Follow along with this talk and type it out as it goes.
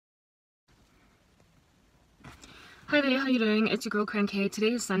Hi there, how you doing? It's your girl Cranky.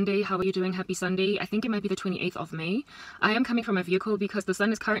 Today is Sunday. How are you doing? Happy Sunday. I think it might be the 28th of May. I am coming from my vehicle because the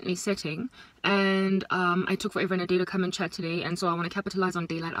sun is currently setting and I took forever and a day to come and chat today, and so I want to capitalize on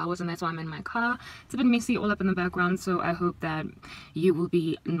daylight hours, and that's why I'm in my car. It's a bit messy all up in the background, so I hope that you will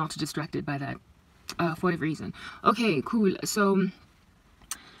be not distracted by that for whatever reason. Okay, cool. So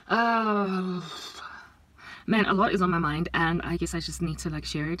man, a lot is on my mind, and I guess I just need to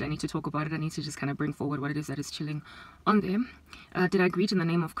share it. I need to talk about it. I need to just kind of bring forward what it is that is chilling on there. Did I greet in the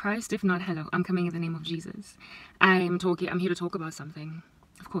name of Christ? If not, hello, I'm coming in the name of Jesus. I'm here to talk about something.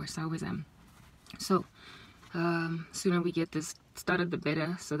 Of course, I always am. So sooner we get this started, the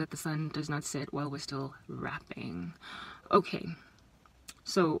better, so that the sun does not set while we're still rapping. Okay,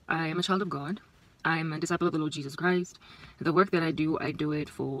 so I am a child of God. I'm a disciple of the Lord Jesus Christ. The work that I do it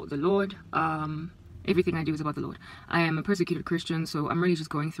for the Lord. Everything I do is about the Lord. I am a persecuted Christian, so I'm really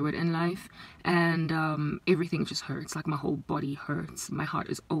just going through it in life, and everything just hurts. Like, my whole body hurts. My heart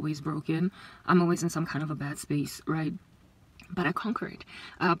is always broken. I'm always in some kind of a bad space, right? But I conquer it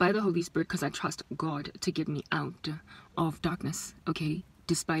by the Holy Spirit, because I trust God to get me out of darkness, okay,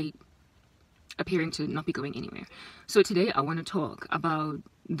 despite appearing to not be going anywhere. So today I want to talk about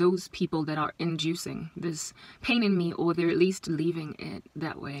those people that are inducing this pain in me, or they're at least leaving it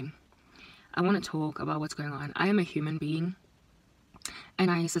that way. I want to talk about what's going on. I am a human being, and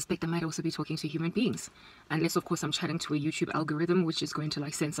I suspect I might also be talking to human beings. Unless, of course, I'm chatting to a YouTube algorithm, which is going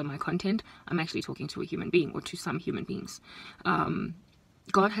to censor my content. I'm actually talking to a human being, or to some human beings.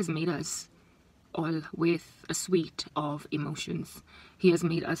 God has made us all with a suite of emotions. He has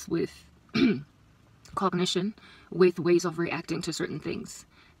made us with cognition, with ways of reacting to certain things.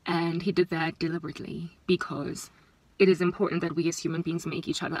 And he did that deliberately, because it is important that we as human beings make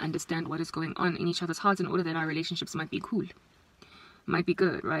each other understand what is going on in each other's hearts, in order that our relationships might be cool, might be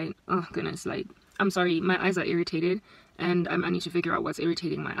good, right? Oh goodness, I'm sorry, my eyes are irritated, and I need to figure out what's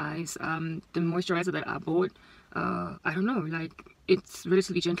irritating my eyes. The moisturizer that I bought, I don't know, it's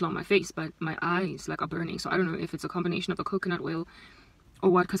relatively gentle on my face, but my eyes are burning. So I don't know if it's a combination of the coconut oil or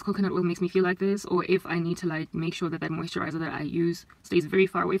what, because coconut oil makes me feel like this, or if I need to make sure that moisturizer that I use stays very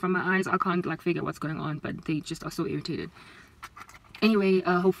far away from my eyes. I can't figure what's going on, but they just are so irritated. Anyway,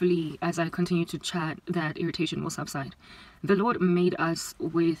 hopefully as I continue to chat, that irritation will subside. The Lord made us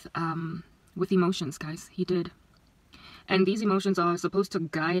with emotions, guys. He did. And these emotions are supposed to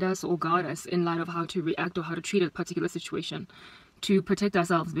guide us or guard us in light of how to react or how to treat a particular situation, to protect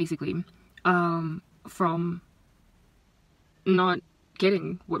ourselves, basically, from not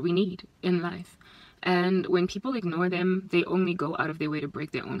getting what we need in life. And when people ignore them, they only go out of their way to break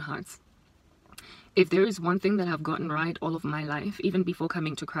their own hearts. If there is one thing that I've gotten right all of my life, even before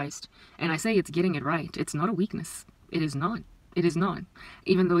coming to Christ, and I say it's getting it right, it's not a weakness. It is not. It is not.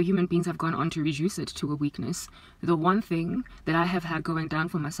 Even though human beings have gone on to reduce it to a weakness, the one thing that I have had going down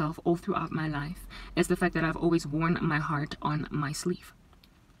for myself all throughout my life is the fact that I've always worn my heart on my sleeve.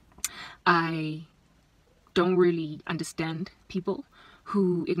 I don't really understand people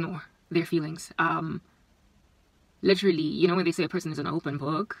who ignore their feelings. Literally, when they say a person is an open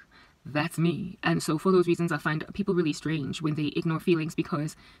book, that's me. And so for those reasons, I find people really strange when they ignore feelings,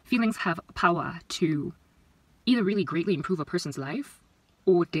 because feelings have power to either really greatly improve a person's life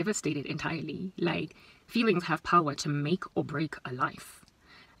or devastate it entirely. Feelings have power to make or break a life.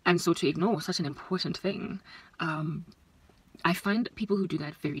 And so to ignore such an important thing, I find people who do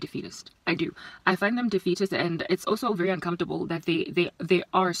that very defeatist. I do. I find them defeatist, and it's also very uncomfortable that there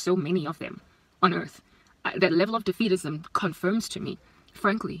are so many of them on earth. That level of defeatism confirms to me,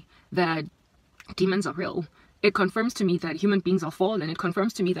 frankly, that demons are real. It confirms to me that human beings are fallen. It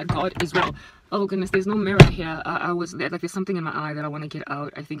confirms to me that God is real. Oh goodness, there's no mirror here. I was there's something in my eye that I want to get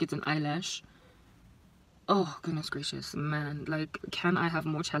out. I think it's an eyelash. Oh goodness gracious, man. Can I have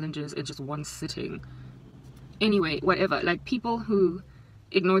more challenges in just one sitting? Anyway, whatever. People who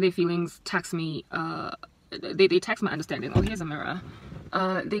ignore their feelings tax me. They tax my understanding. Oh, here's a mirror.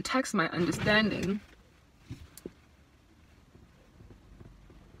 They tax my understanding.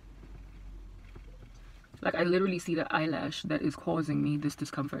 I literally see the eyelash that is causing me this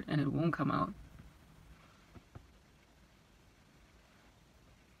discomfort, and it won't come out.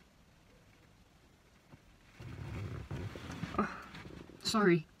 Oh,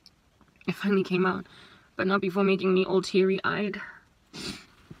 sorry. It finally came out, but not before making me all teary-eyed.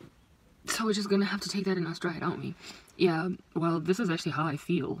 So we're just gonna have to take that in our stride, aren't we? Yeah, well, this is actually how I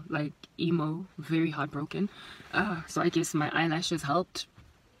feel. Emo, very heartbroken. So I guess my eyelashes helped.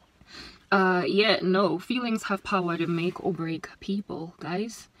 Yeah, no, feelings have power to make or break people,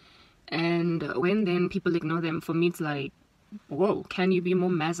 guys. And when then people ignore them, for me it's whoa, can you be more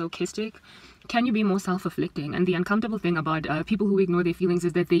masochistic? Can you be more self-afflicting? And the uncomfortable thing about people who ignore their feelings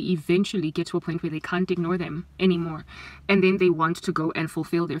is that they eventually get to a point where they can't ignore them anymore. And then they want to go and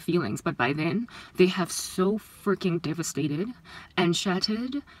fulfill their feelings. But by then, they have so freaking devastated and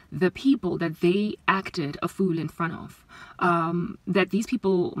shattered the people that they acted a fool in front of. That these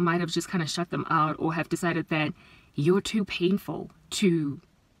people might have just kind of shut them out, or have decided that you're too painful to,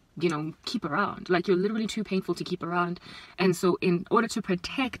 you know, keep around. Like, you're literally too painful to keep around. And so in order to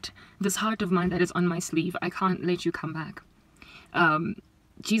protect this heart of mine that is on my sleeve, I can't let you come back.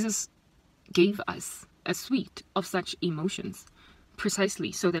 Jesus gave us a suite of such emotions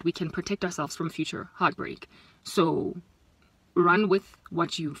precisely so that we can protect ourselves from future heartbreak. So run with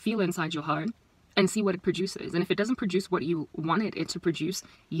what you feel inside your heart and see what it produces. And if it doesn't produce what you wanted it to produce,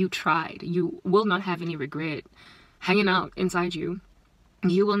 you tried. You will not have any regret hanging out inside you.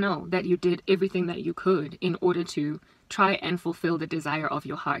 You will know that you did everything that you could in order to try and fulfill the desire of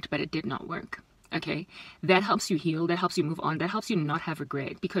your heart, but it did not work. Okay, that helps you heal, that helps you move on, that helps you not have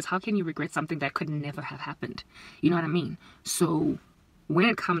regret, because how can you regret something that could never have happened? You know what I mean? So when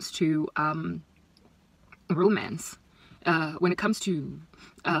it comes to romance, when it comes to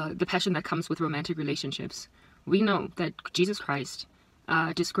the passion that comes with romantic relationships, we know that Jesus Christ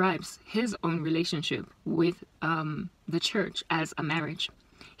describes his own relationship with the church as a marriage.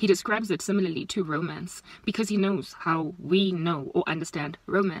 He describes it similarly to romance because he knows how we know or understand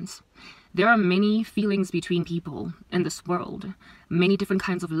romance. There are many feelings between people in this world, many different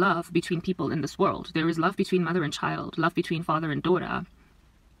kinds of love between people in this world. There is love between mother and child, love between father and daughter.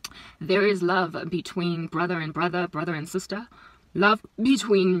 There is love between brother and brother, brother and sister, love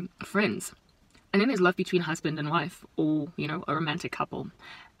between friends. And then there's love between husband and wife, or, you know, a romantic couple.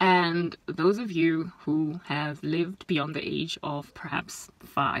 And those of you who have lived beyond the age of perhaps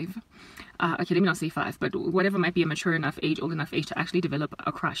 5, okay, let me not say 5, but whatever might be a mature enough age, old enough age to actually develop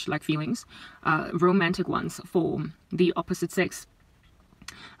a crush, like feelings, romantic ones for the opposite sex.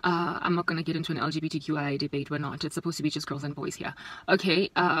 I'm not going to get into an LGBTQI debate. We're not. It's supposed to be just girls and boys here. Okay,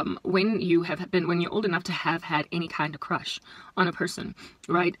 when you're old enough to have had any kind of crush on a person,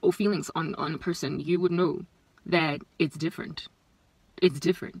 right, or feelings on a person, you would know that it's different. It's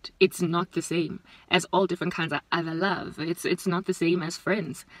different. It's not the same as all different kinds of other love. It's not the same as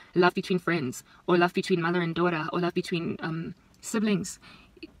friends. Love between friends, or love between mother and daughter, or love between siblings.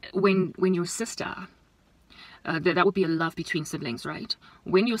 When your sister... that would be a love between siblings, right?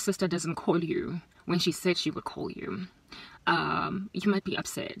 When your sister doesn't call you when she said she would call you, you might be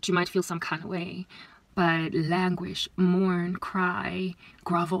upset. You might feel some kind of way. But languish, mourn, cry,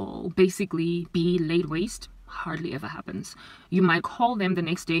 grovel, basically be laid waste, hardly ever happens. You might call them the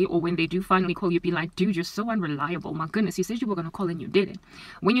next day, or when they do finally call you, be like, dude, you're so unreliable. My goodness, you said you were going to call and you didn't.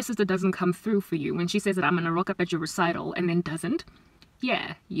 When your sister doesn't come through for you, when she says that I'm going to rock up at your recital and then doesn't,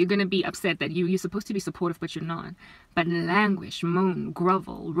 yeah, you're going to be upset that you're supposed to be supportive, but you're not. But languish, moan,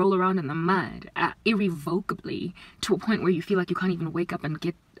 grovel, roll around in the mud, irrevocably, to a point where you feel like you can't even wake up and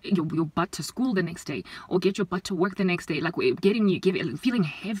get your butt to school the next day, or get your butt to work the next day, like feeling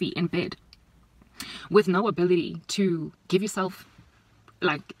heavy in bed, with no ability to give yourself,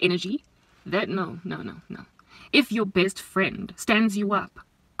 like, energy. That, no. If your best friend stands you up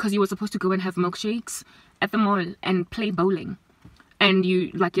because you were supposed to go and have milkshakes at the mall and play bowling, and you,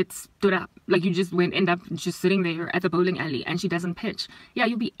 like, it stood up, like you just end up just sitting there at the bowling alley and she doesn't pitch. Yeah,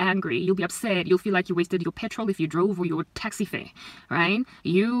 you'll be angry, you'll be upset, you'll feel like you wasted your petrol if you drove, or your taxi fare, right?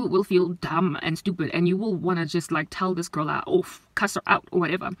 You will feel dumb and stupid, and you will want to just, like, tell this girl out, or cuss her out, or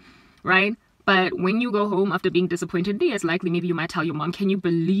whatever, right? But when you go home after being disappointed, yes, likely maybe you might tell your mom, can you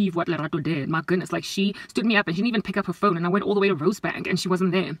believe what Lerato did? My goodness, like, she stood me up and she didn't even pick up her phone, and I went all the way to Rosebank and she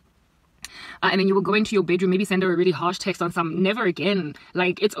wasn't there. And then you will go into your bedroom, maybe send her a really harsh text on some never again,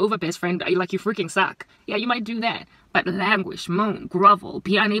 like, it's over, best friend, like, you freaking suck. Yeah, you might do that. But languish, moan, grovel,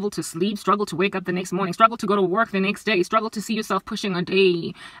 be unable to sleep, struggle to wake up the next morning, struggle to go to work the next day, struggle to see yourself pushing a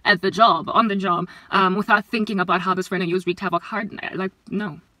day at the job, on the job, without thinking about how this friend of yours wreaked havoc.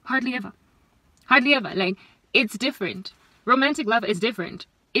 No, hardly ever. Hardly ever. Like, it's different. Romantic love is different.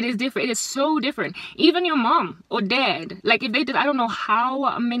 It is different. It is so different. Even your mom or dad, like, if they did, I don't know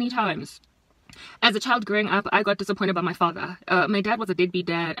how many times as a child growing up, I got disappointed by my father. My dad was a deadbeat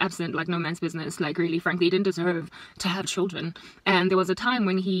dad, absent, like no man's business. Like, really, frankly, he didn't deserve to have children. And there was a time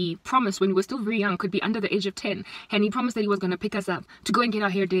when he promised, when we were still very young, could be under the age of 10, and he promised that he was going to pick us up to go and get our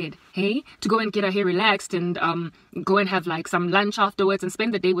hair did, hey? To go and get our hair relaxed and go and have, like, some lunch afterwards and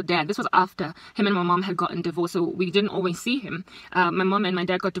spend the day with dad. This was after him and my mom had gotten divorced, so we didn't always see him. My mom and my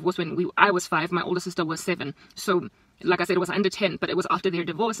dad got divorced when I was 5. My older sister was 7. So like I said, it was under 10, but it was after their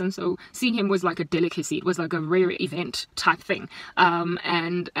divorce, and so seeing him was like a delicacy. It was like a rare event type thing.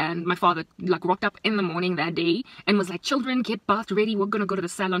 And my father like rocked up in the morning that day and was like, children, get bathed ready, we're gonna go to the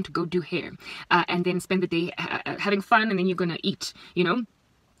salon to go do hair, and then spend the day having fun, and then you're gonna eat, you know,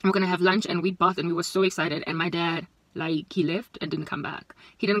 we're gonna have lunch. And we bathed, and we were so excited. And my dad, like, he left and didn't come back.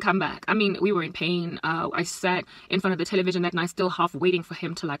 He didn't come back. I mean, we were in pain. I sat in front of the television that night, still half waiting for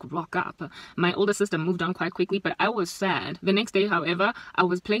him to like rock up. My older sister moved on quite quickly, but I was sad. The next day, however, I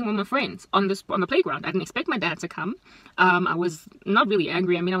was playing with my friends on the playground. I didn't expect my dad to come. I was not really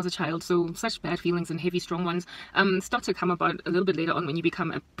angry. I mean, I was a child, so such bad feelings and heavy, strong ones start to come about a little bit later on when you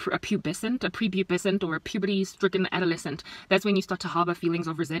become a pubescent, a prepubescent, or a puberty-stricken adolescent. That's when you start to harbor feelings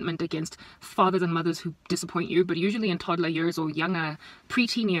of resentment against fathers and mothers who disappoint you. But usually in toddler years or younger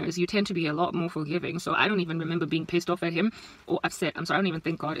preteen years, you tend to be a lot more forgiving. So I don't even remember being pissed off at him or upset. I'm sorry, I don't even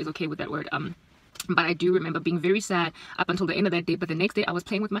think God is okay with that word. But I do remember being very sad up until the end of that day. But the next day I was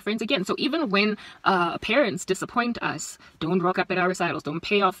playing with my friends again. So even when parents disappoint us, don't rock up at our recitals, don't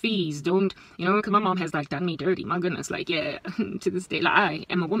pay our fees, don't, you know, because my mom has like done me dirty. My goodness, like, yeah, to this day, like, I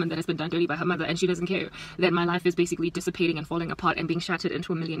am a woman that has been done dirty by her mother, and she doesn't care that my life is basically dissipating and falling apart and being shattered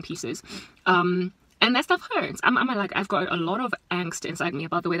into a million pieces. And that stuff hurts. I'm like, I've got a lot of angst inside me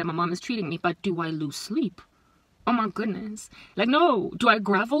about the way that my mom is treating me. But do I lose sleep? Oh my goodness. Like, no. Do I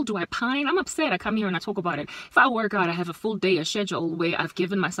gravel? Do I pine? I'm upset. I come here and I talk about it. If I work out, I have a full day, a schedule where I've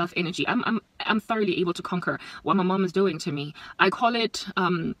given myself energy. I'm thoroughly able to conquer what my mom is doing to me. I call it,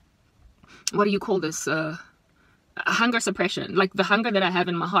 what do you call this? Hunger suppression. Like the hunger that I have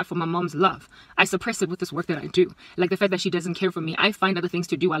in my heart for my mom's love, I suppress it with this work that I do. Like the fact that she doesn't care for me, I find other things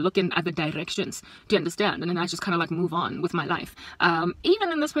to do. I look in other directions to understand, and then I just kind of like move on with my life.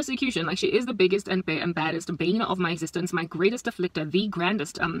 Even in this persecution, like, she is the biggest and baddest bane of my existence, my greatest afflictor, the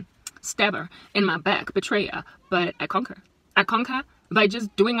grandest stabber in my back, betrayer. But I conquer. I conquer by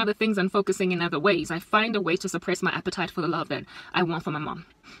just doing other things and focusing in other ways. I find a way to suppress my appetite for the love that I want for my mom.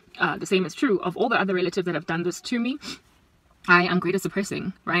 The same is true of all the other relatives that have done this to me. I am great at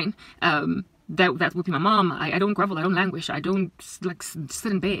suppressing, right? That would be my mom. I don't grovel. I don't languish. I don't like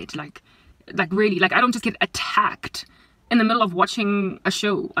sit in bed. Like really, like, I don't just get attacked in the middle of watching a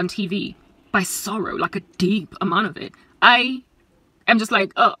show on TV by sorrow, like a deep amount of it. I'm just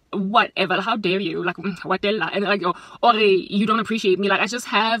like, oh, whatever, how dare you, like, what the la, and like, or you don't appreciate me. Like, I just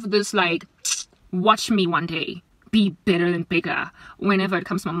have this, like, watch me one day be better than bigger whenever it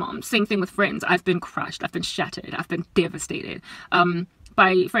comes to my mom. Same thing with friends. I've been crushed, I've been shattered, I've been devastated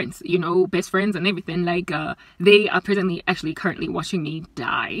by friends, you know, best friends and everything. Like, they are presently actually currently watching me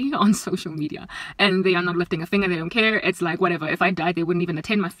die on social media, and they are not lifting a finger. They don't care. It's like, whatever, if I died, they wouldn't even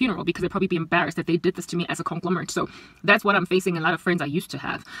attend my funeral because they'd probably be embarrassed that they did this to me as a conglomerate. So that's what I'm facing a lot of friends I used to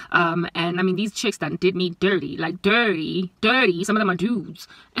have. And I mean, these chicks that did me dirty, like dirty, some of them are dudes.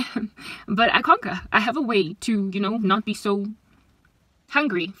 But I conquer. I have a way to, you know, not be so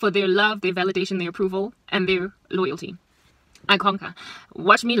hungry for their love, their validation, their approval, and their loyalty. I conquer.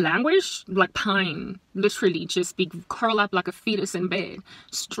 Watch me languish, like pine, literally just be curl up like a fetus in bed,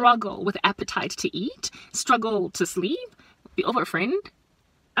 struggle with appetite to eat, struggle to sleep, be over a friend.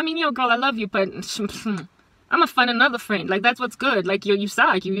 I mean, yo, girl, I love you, but I'm gonna find another friend. Like, that's what's good. Like, you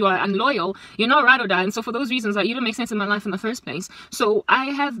suck, you are unloyal, you're not ride or die. And so for those reasons, you don't make sense in my life in the first place. So I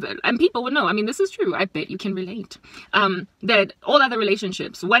have, and people would know, I mean, this is true, I bet you can relate, that all other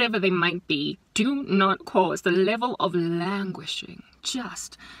relationships, whatever they might be, do not cause the level of languishing,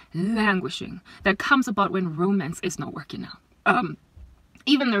 just languishing, that comes about when romance is not working out.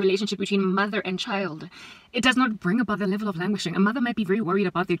 Even the relationship between mother and child, it does not bring about the level of languishing. A mother might be very worried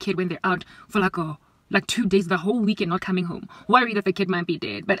about their kid when they're out for like 2 days, the whole weekend, not coming home, worried that the kid might be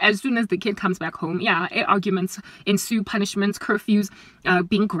dead. But as soon as the kid comes back home, yeah, arguments ensue, punishments, curfews,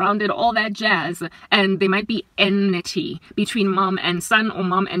 being grounded, all that jazz. And there might be enmity between mom and son, or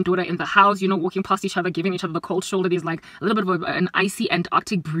mom and daughter in the house, you know, walking past each other, giving each other the cold shoulder. There's like a little bit of an icy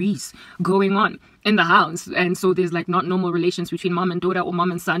Antarctic breeze going on in the house. And so there's like not normal relations between mom and daughter or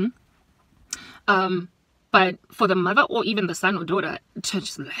mom and son. But for the mother or even the son or daughter to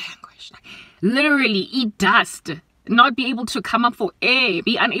just languish, like, literally eat dust, not be able to come up for air,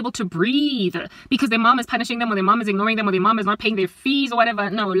 be unable to breathe because their mom is punishing them, or their mom is ignoring them, or their mom is not paying their fees or whatever.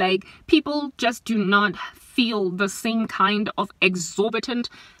 No, like, people just do not feel the same kind of exorbitant,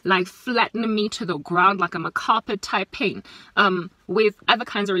 like, flatten me to the ground like I'm a carpet type pain with other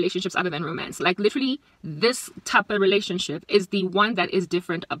kinds of relationships other than romance. Like, literally, this type of relationship is the one that is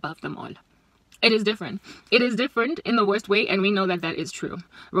different above them all. It is different. It is different in the worst way, and we know that that is true.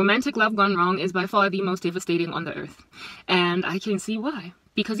 Romantic love gone wrong is by far the most devastating on the earth. And I can see why.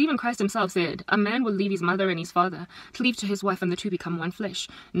 Because even Christ himself said, a man will leave his mother and his father, cleave to his wife, and the two become one flesh.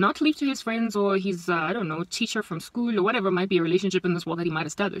 Not cleave to his friends or his, I don't know, teacher from school or whatever might be a relationship in this world that he might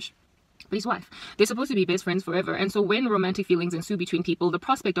establish. But his wife. They're supposed to be best friends forever. And so when romantic feelings ensue between people, the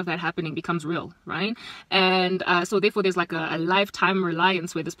prospect of that happening becomes real, right? And so therefore there's like a lifetime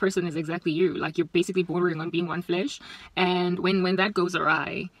reliance where this person is exactly you. Like you're basically bordering on being one flesh. And when that goes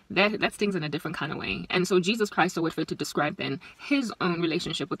awry, that stings in a different kind of way. And so Jesus Christ saw it fit to describe then his own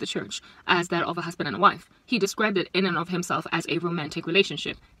relationship with the church as that of a husband and a wife. He described it in and of himself as a romantic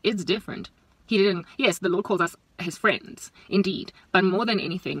relationship. It's different. He didn't, yes, the Lord calls us his friends, indeed. But more than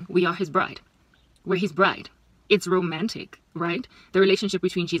anything, we are his bride. We're his bride. It's romantic, right? The relationship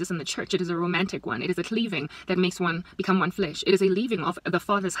between Jesus and the church, it is a romantic one. It is a cleaving that makes one become one flesh. It is a leaving of the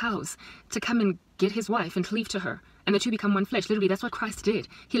Father's house to come and get his wife and cleave to her. And the two become one flesh. Literally, that's what Christ did.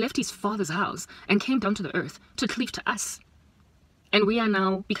 He left his Father's house and came down to the earth to cleave to us. And we are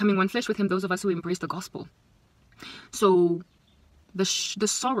now becoming one flesh with him, those of us who embrace the gospel. So the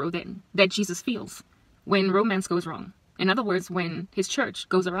sorrow then that Jesus feels when romance goes wrong. In other words, when his church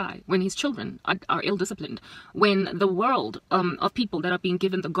goes awry, when his children are ill-disciplined, when the world of people that are being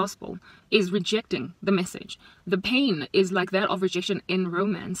given the gospel is rejecting the message. The pain is like that of rejection in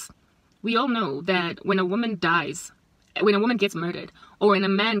romance. We all know that when a woman dies, when a woman gets murdered, or when a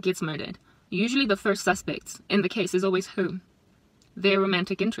man gets murdered, usually the first suspects in the case is always who? Their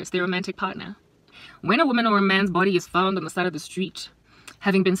romantic interest, their romantic partner. When a woman or a man's body is found on the side of the street,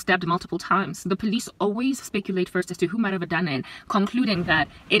 having been stabbed multiple times, the police always speculate first as to who might have done it, concluding that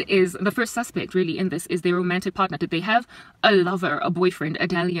it is the first suspect really in this is their romantic partner. Did they have a lover, a boyfriend, a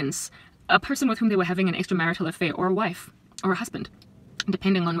dalliance, a person with whom they were having an extramarital affair, or a wife, or a husband,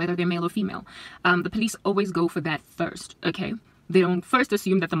 depending on whether they're male or female. The police always go for that first, okay? They don't first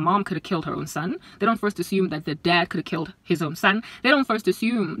assume that the mom could have killed her own son. They don't first assume that the dad could have killed his own son. They don't first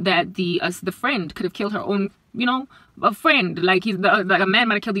assume that the friend could have killed her own, you know, a friend. Like like a man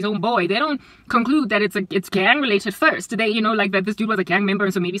might have killed his own boy. They don't conclude that it's gang related first. They, you know, like that this dude was a gang member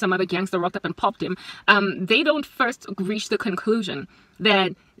and so maybe some other gangster rocked up and popped him. They don't first reach the conclusion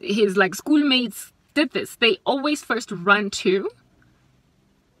that his like schoolmates did this. They always first run to,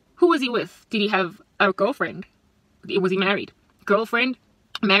 who was he with? Did he have a girlfriend? Was he married? Girlfriend,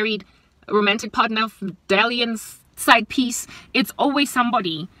 married, romantic partner, dalliance, side piece. It's always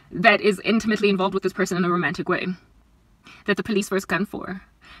somebody that is intimately involved with this person in a romantic way that the police first gun for,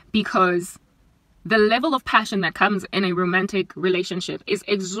 because the level of passion that comes in a romantic relationship is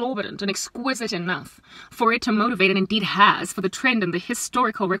exorbitant and exquisite enough for it to motivate, and indeed has, for the trend and the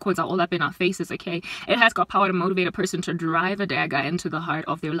historical records are all up in our faces, okay? It has got power to motivate a person to drive a dagger into the heart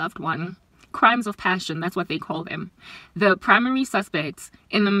of their loved one. Crimes of passion, that's what they call them. The primary suspects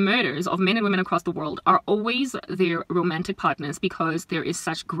in the murders of men and women across the world are always their romantic partners, because there is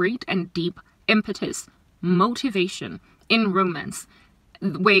such great and deep impetus, motivation in romance,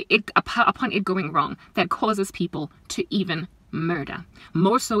 where upon it going wrong, that causes people to even murder,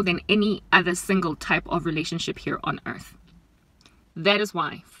 more so than any other single type of relationship here on earth. That is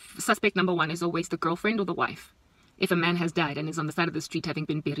why suspect number one is always the girlfriend or the wife. If a man has died and is on the side of the street having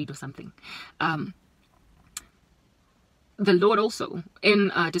been buried or something. The Lord also,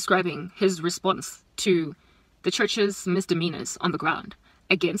 in describing his response to the church's misdemeanors on the ground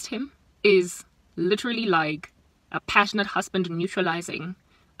against him, is literally like a passionate husband neutralizing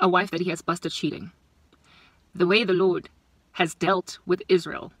a wife that he has busted cheating. The way the Lord has dealt with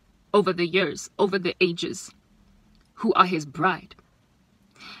Israel over the years, over the ages, who are his bride,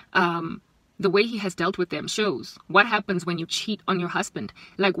 the way he has dealt with them shows what happens when you cheat on your husband.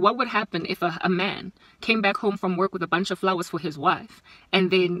 Like, what would happen if a man came back home from work with a bunch of flowers for his wife,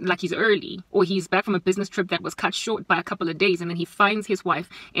 and then, like, he's early, or he's back from a business trip that was cut short by a couple of days, and then he finds his wife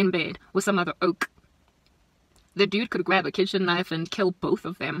in bed with some other oak. The dude could grab a kitchen knife and kill both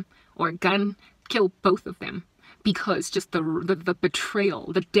of them, or a gun, kill both of them, because just the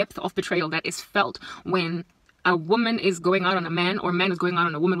betrayal, the depth of betrayal that is felt when a woman is going out on a man, or a man is going out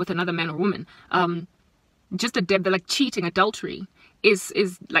on a woman with another man or woman. Just a depth, like cheating, adultery, is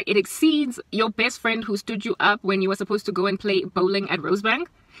like, it exceeds your best friend who stood you up when you were supposed to go and play bowling at Rosebank,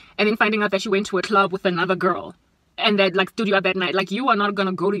 and then finding out that you went to a club with another girl, and that like stood you up that night. Like, you are not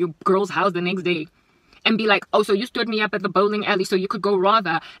gonna go to your girl's house the next day and be like, oh, so you stood me up at the bowling alley so you could go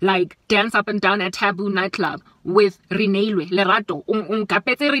rather like dance up and down at Taboo nightclub with Renelwe, Lerato,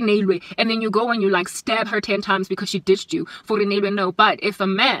 Renelwe, and then you go and you like stab her 10 times because she ditched you for Renelwe. No, but if a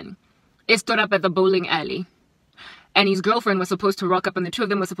man is stood up at the bowling alley and his girlfriend was supposed to rock up and the two of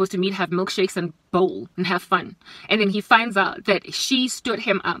them were supposed to meet, have milkshakes and bowl and have fun, and then he finds out that she stood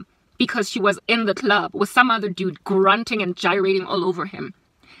him up because she was in the club with some other dude grunting and gyrating all over him,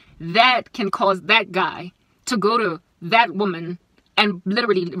 that can cause that guy to go to that woman and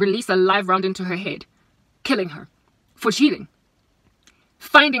literally release a live round into her head, killing her for cheating.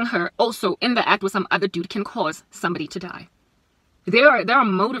 Finding her also in the act with some other dude can cause somebody to die. There are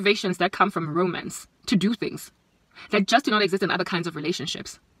motivations that come from romance to do things that just do not exist in other kinds of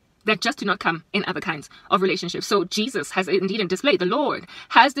relationships. That just do not come in other kinds of relationships. So Jesus has indeed displayed, the Lord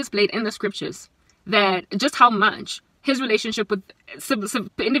has displayed in the scriptures that just how much his relationship with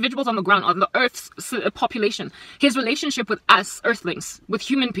individuals on the ground, on the earth's population, his relationship with us earthlings, with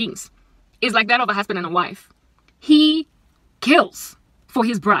human beings, is like that of a husband and a wife. He kills for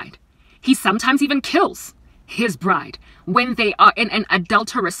his bride. He sometimes even kills his bride when they are in an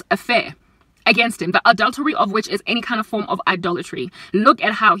adulterous affair against him, the adultery of which is any kind of form of idolatry. Look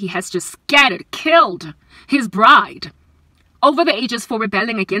at how he has just scattered, killed his bride over the ages for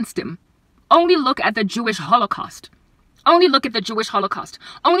rebelling against him. Only look at the Jewish Holocaust. Only look at the Jewish Holocaust.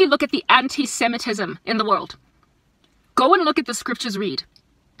 Only look at the anti-Semitism in the world. Go and look at the scriptures, read,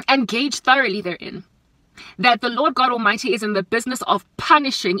 and gauge thoroughly therein that the Lord God Almighty is in the business of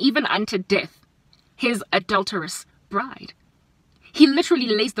punishing, even unto death, his adulterous bride. He literally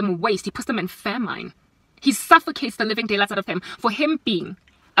lays them waste. He puts them in famine. He suffocates the living daylights out of them for him being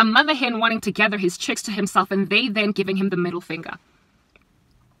a mother hen wanting to gather his chicks to himself and they then giving him the middle finger.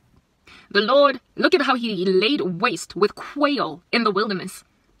 The Lord, look at how he laid waste with quail in the wilderness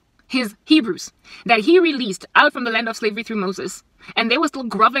his Hebrews that he released out from the land of slavery through Moses. And they were still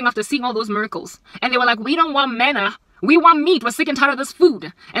groveling after seeing all those miracles. And they were like, we don't want manna. We want meat. We're sick and tired of this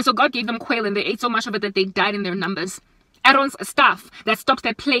food. And so God gave them quail and they ate so much of it that they died in their numbers. Aaron's staff that stopped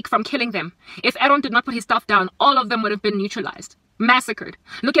that plague from killing them. If Aaron did not put his staff down, all of them would have been neutralized, massacred.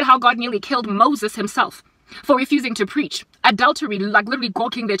 Look at how God nearly killed Moses himself for refusing to preach. Adultery, like literally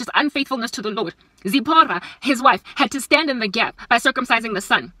gawking there, just unfaithfulness to the Lord. Zipporah, his wife, had to stand in the gap by circumcising the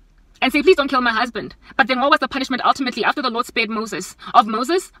son and say, please don't kill my husband. But then what was the punishment ultimately after the Lord spared Moses? Of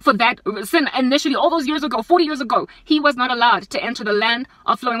Moses for that sin initially, all those years ago, 40 years ago, he was not allowed to enter the land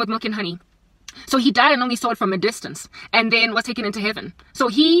of flowing with milk and honey. So he died and only saw it from a distance and then was taken into heaven. So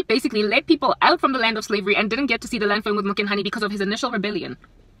he basically led people out from the land of slavery and didn't get to see the land flowing with milk and honey because of his initial rebellion.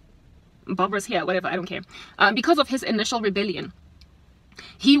 Barbara's here, whatever, I don't care. Because of his initial rebellion,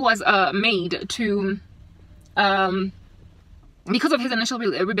 he was made to... because of his initial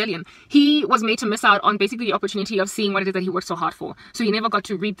rebellion, he was made to miss out on basically the opportunity of seeing what it is that he worked so hard for. So he never got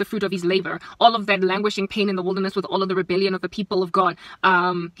to reap the fruit of his labor. All of that languishing pain in the wilderness with all of the rebellion of the people of God,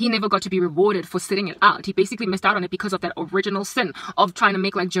 he never got to be rewarded for sitting it out. He basically missed out on it because of that original sin of trying to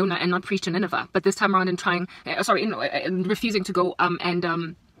make like Jonah and not preach to Nineveh. But this time around in refusing to go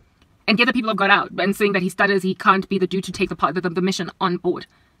and get the people of God out and saying that he stutters, he can't be the dude to take the mission on board.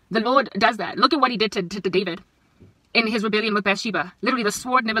 The Lord does that. Look at what he did to David. In his rebellion with Bathsheba, literally the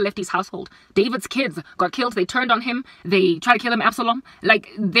sword never left his household. David's kids got killed. They turned on him. They tried to kill him, Absalom. Like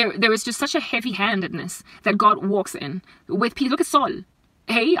there is just such a heavy-handedness that God walks in with peace. Look at Saul.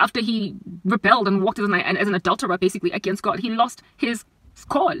 Hey, after he rebelled and walked as an adulterer basically against God, he lost his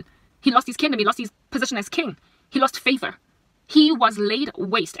call. He lost his kingdom. He lost his position as king. He lost favor. He was laid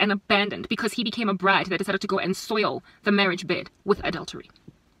waste and abandoned because he became a bride that decided to go and soil the marriage bed with adultery.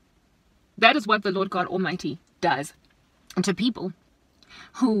 That is what the Lord God Almighty does to people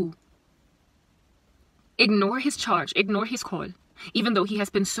who ignore his charge, ignore his call, even though he has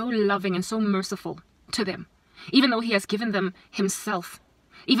been so loving and so merciful to them, even though he has given them himself,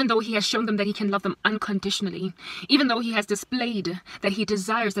 even though he has shown them that he can love them unconditionally, even though he has displayed that he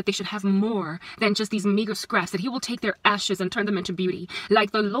desires that they should have more than just these meager scraps, that he will take their ashes and turn them into beauty.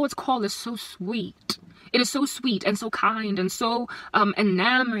 Like the Lord's call is so sweet. It is so sweet and so kind and so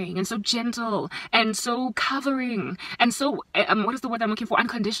enamoring and so gentle and so covering and so, what is the word I'm looking for?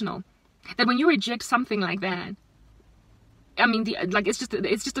 Unconditional. That when you reject something like that, I mean, it's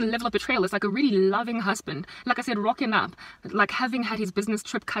just a level of betrayal. It's like a really loving husband, like I said, rocking up, like having had his business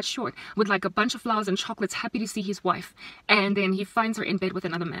trip cut short with like a bunch of flowers and chocolates, happy to see his wife, and then he finds her in bed with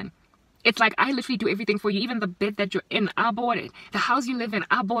another man. It's like, I literally do everything for you. Even the bed that you're in, I bought it. The house you live in,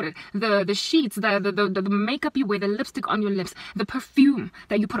 I bought it. The sheets, the makeup you wear, the lipstick on your lips, the perfume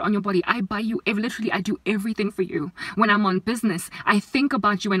that you put on your body, I buy you. Literally, I do everything for you. When I'm on business, I think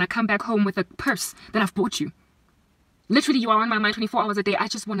about you and I come back home with a purse that I've bought you. Literally, you are on my mind 24 hours a day. I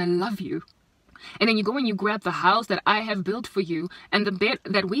just want to love you. And then you go and you grab the house that I have built for you and the bed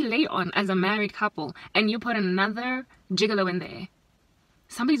that we lay on as a married couple, and you put another gigolo in there.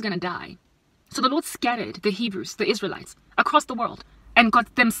 Somebody's going to die. So the Lord scattered the Hebrews, the Israelites, across the world and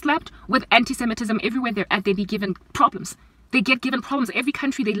got them slapped with anti-Semitism everywhere they're at. They'd be given problems. They get given problems. Every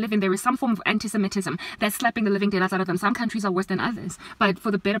country they live in, there is some form of anti-Semitism that's slapping the living daylights out of them. Some countries are worse than others. But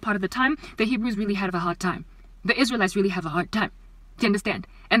for the better part of the time, the Hebrews really had a hard time. The Israelites really have a hard time. Do you understand?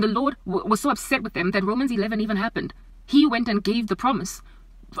 And the Lord was so upset with them that Romans 11 even happened. He went and gave the promise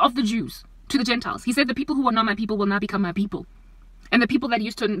of the Jews to the Gentiles. He said, the people who are not my people will now become my people. And the people that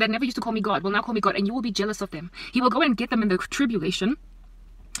never used to call me God will now call me God, and you will be jealous of them. He will go and get them in the tribulation,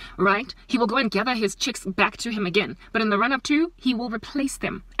 right? He will go and gather his chicks back to him again. But in the run-up to, he will replace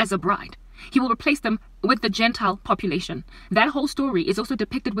them as a bride. He will replace them with the Gentile population. That whole story is also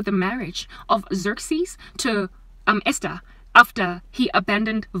depicted with the marriage of Xerxes to Esther after he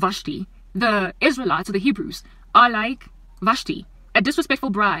abandoned Vashti. The Israelites, or the Hebrews, are like Vashti, a disrespectful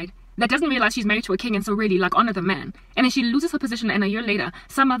bride that doesn't realize she's married to a king and so really like honor the man. And then she loses her position, and a year later,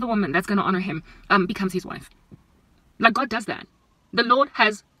 some other woman that's going to honor him becomes his wife. Like, God does that. The Lord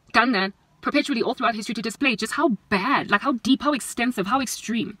has done that perpetually all throughout history to display just how bad, like how deep, how extensive, how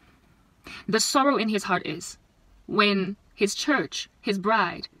extreme the sorrow in his heart is when his church, his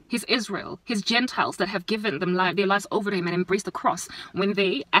bride, his Israel, his Gentiles that have given them their lives over to him and embraced the cross, when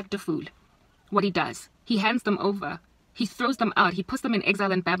they act a fool. What he does, he hands them over. He throws them out. He puts them in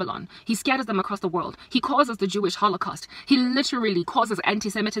exile in Babylon. He scatters them across the world. He causes the Jewish Holocaust. He literally causes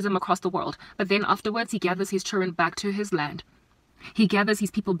anti-Semitism across the world. But then afterwards, he gathers his children back to his land. He gathers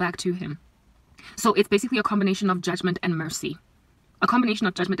his people back to him. So it's basically a combination of judgment and mercy. A combination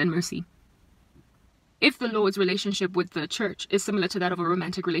of judgment and mercy. If the Lord's relationship with the church is similar to that of a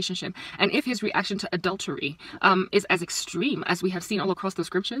romantic relationship, and if his reaction to adultery is as extreme as we have seen all across the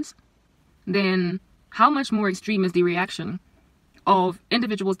scriptures, then how much more extreme is the reaction of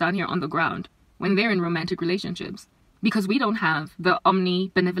individuals down here on the ground when they're in romantic relationships? Because we don't have the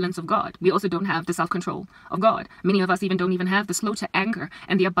omnibenevolence of God. We also don't have the self-control of God. Many of us don't even have the slow to anger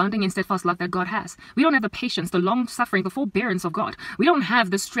and the abounding and steadfast love that God has. We don't have the patience, the long-suffering, the forbearance of God. We don't have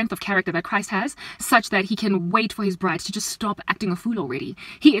the strength of character that Christ has, such that he can wait for his bride to just stop acting a fool already.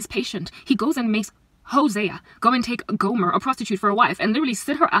 He is patient. He goes and makes Hosea go and take Gomer, a prostitute, for a wife, and literally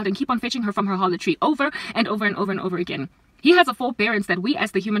sit her out and keep on fetching her from her harlotry over and over and over and over again. He has a forbearance that we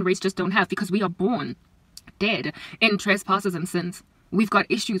as the human race just don't have, because we are born dead in trespasses and sins. We've got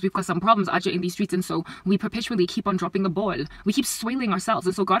issues, we've got some problems out here in these streets, and so we perpetually keep on dropping the ball. We keep swailing ourselves,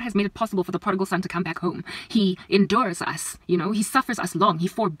 and so God has made it possible for the prodigal son to come back home. He endures us, he suffers us long, he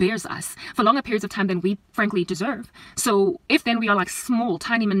forbears us for longer periods of time than we frankly deserve. So if then we are like small,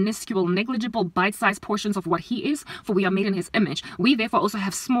 tiny, minuscule, negligible, bite-sized portions of what he is, for we are made in his image, we therefore also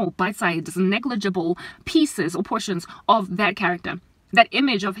have small, bite-sized, negligible pieces or portions of that character. That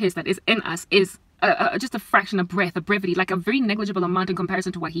image of his that is in us is just a fraction, a breath, a brevity, like a very negligible amount in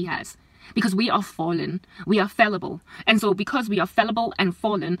comparison to what he has. Because we are fallen, we are fallible. And so because we are fallible and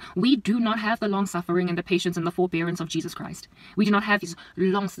fallen, we do not have the long suffering and the patience and the forbearance of Jesus Christ. We do not have his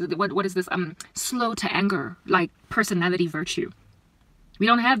slow to anger, like personality virtue. We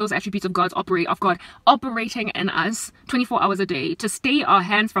don't have those attributes of God operating in us 24 hours a day to stay our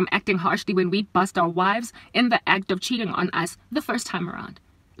hands from acting harshly when we bust our wives in the act of cheating on us the first time around.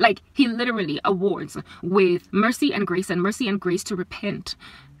 Like, he literally awards with mercy and grace to repent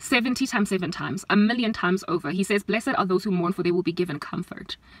 70 times, 7 times, 1,000,000 times over. He says, blessed are those who mourn, for they will be given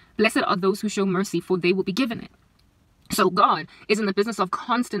comfort. Blessed are those who show mercy, for they will be given it. So God is in the business of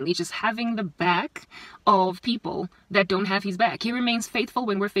constantly just having the back of people that don't have his back. He remains faithful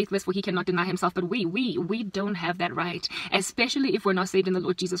when we're faithless, for he cannot deny himself. But we don't have that right, especially if we're not saved in the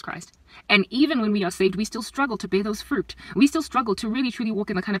Lord Jesus Christ. And even when we are saved, we still struggle to bear those fruit. We still struggle to really, truly walk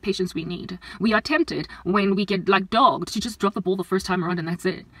in the kind of patience we need. We are tempted when we get like dogged to just drop the ball the first time around and that's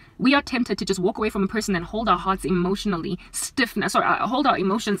it. We are tempted to just walk away from a person and hold our hearts emotionally hold our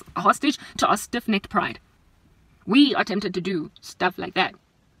emotions hostage to our stiff-necked pride. We are tempted to do stuff like that.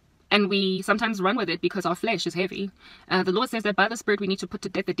 And we sometimes run with it because our flesh is heavy. The Lord says that by the Spirit we need to put to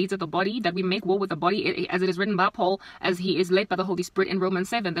death the deeds of the body, that we make war with the body, as it is written by Paul, as he is led by the Holy Spirit in Romans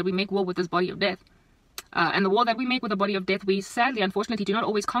 7, that we make war with this body of death. And the war that we make with the body of death, we sadly, unfortunately, do not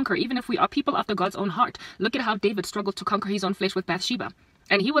always conquer, even if we are people after God's own heart. Look at how David struggled to conquer his own flesh with Bathsheba.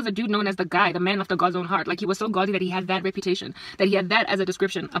 And he was a dude known as the man after God's own heart. Like, he was so godly that he had that reputation, that he had that as a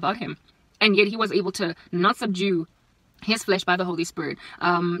description about him. And yet he was able to not subdue his flesh by the Holy Spirit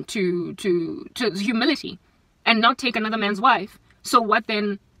to humility and not take another man's wife. So what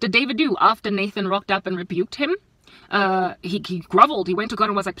then did David do after Nathan rocked up and rebuked him? He groveled. He went to God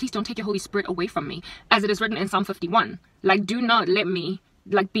and was like, please don't take your Holy Spirit away from me. As it is written in Psalm 51. Like, do not let me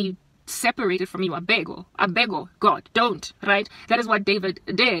be separated from you. I beg, God, don't, right? That is what David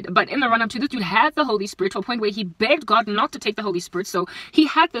did. But in the run-up to this, dude had the Holy Spirit to a point where he begged God not to take the Holy Spirit. So he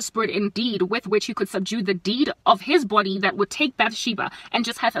had the Spirit indeed with which he could subdue the deed of his body that would take Bathsheba and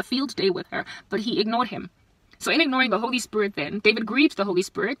just have a field day with her. But he ignored him. So in ignoring the Holy Spirit then, David grieved the Holy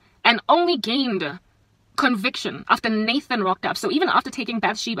Spirit and only gained conviction after Nathan rocked up. So even after taking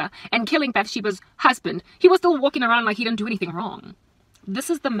Bathsheba and killing Bathsheba's husband, he was still walking around like he didn't do anything wrong. This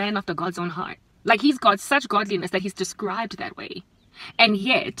is the man after God's own heart. Like, he's got such godliness that he's described that way. And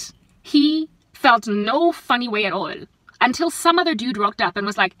yet, he felt no funny way at all until some other dude rocked up and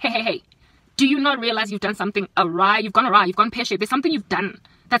was like, hey, do you not realize you've done something awry? You've gone awry. You've gone pear-shaped. There's something you've done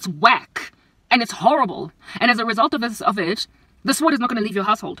that's whack. And it's horrible. And as a result of it, the sword is not going to leave your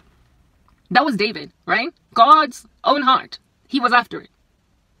household. That was David, right? God's own heart. He was after it.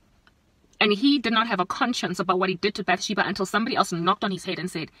 And he did not have a conscience about what he did to Bathsheba until somebody else knocked on his head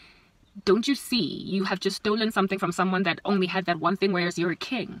and said, don't you see, you have just stolen something from someone that only had that one thing, whereas you're a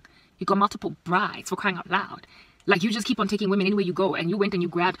king. You got multiple brides, for crying out loud. Like, you just keep on taking women anywhere you go, and you went and you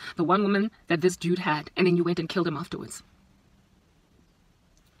grabbed the one woman that this dude had, and then you went and killed him afterwards.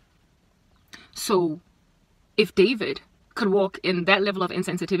 So, if David could walk in that level of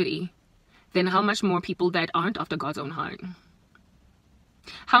insensitivity, then how much more people that aren't after God's own heart?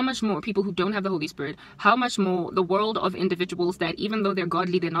 How much more people who don't have the Holy Spirit? How much more the world of individuals that, even though they're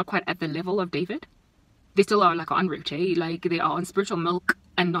godly, they're not quite at the level of David? They still are like en route, eh? Like, they are on spiritual milk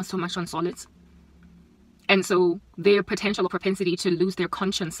and not so much on solids. And so their potential or propensity to lose their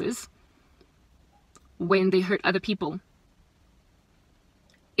consciences when they hurt other people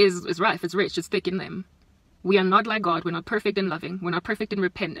is rife, it's rich, it's thick in them. We are not like God. We're not perfect in loving. We're not perfect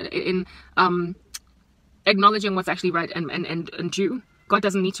in acknowledging what's actually right and due. God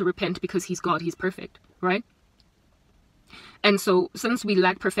doesn't need to repent because he's God. He's perfect, right? And so since we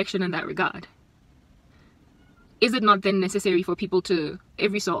lack perfection in that regard, is it not then necessary for people to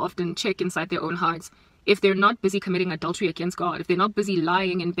every so often check inside their own hearts if they're not busy committing adultery against God, if they're not busy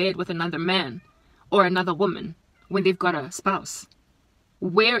lying in bed with another man or another woman when they've got a spouse?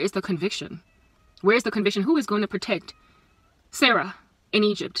 Where is the conviction? Where's the conviction? Who is going to protect Sarah in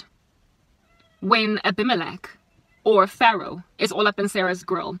Egypt when Abimelech or Pharaoh is all up in Sarah's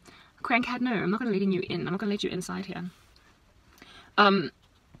grill? Crankhead, no, I'm not going to let you in. I'm not going to let you inside here.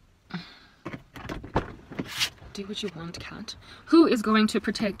 Do what you want, cat. Who is going to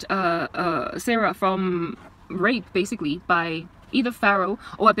protect Sarah from rape, basically, by either Pharaoh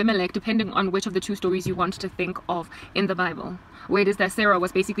or Abimelech, depending on which of the two stories you want to think of in the Bible, where it is that Sarah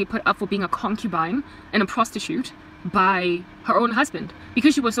was basically put up for being a concubine and a prostitute by her own husband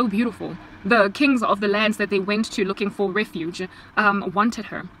because she was so beautiful. The kings of the lands that they went to looking for refuge wanted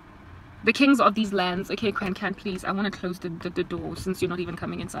her. The kings of these lands, okay, Cran, please, I want to close the door since you're not even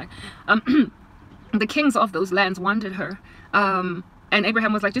coming inside. The kings of those lands wanted her, and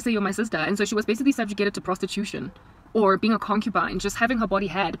Abraham was like, just say you're my sister. And so she was basically subjugated to prostitution or being a concubine, just having her body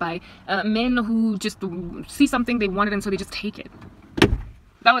had by men who just see something they wanted and so they just take it.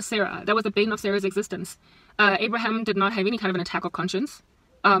 That was Sarah. That was the bane of Sarah's existence. Abraham did not have any kind of an attack of conscience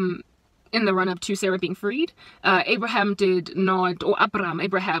in the run-up to Sarah being freed. Abraham did not, or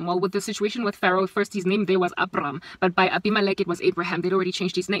Abraham, well, with the situation with Pharaoh, first his name there was Abram, but by Abimelech it was Abraham. They'd already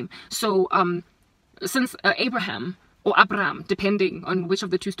changed his name. So since Abraham or Abram, depending on which of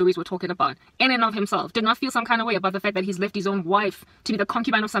the two stories we're talking about, in and of himself, did not feel some kind of way about the fact that he's left his own wife to be the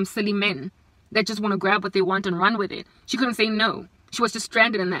concubine of some silly men that just want to grab what they want and run with it. She couldn't say no. She was just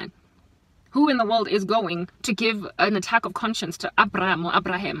stranded in that. Who in the world is going to give an attack of conscience to Abram or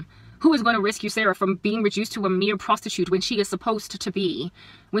Abraham? Who is going to rescue Sarah from being reduced to a mere prostitute when she is supposed to be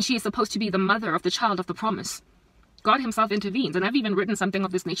the mother of the child of the promise? God himself intervenes. And I've even written something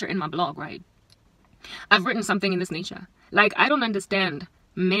of this nature in my blog, right? I've written something in this nature. Like, I don't understand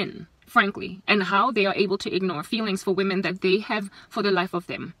men, frankly, and how they are able to ignore feelings for women that they have for the life of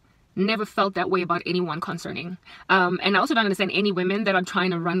them. Never felt that way about anyone concerning. And I also don't understand any women that are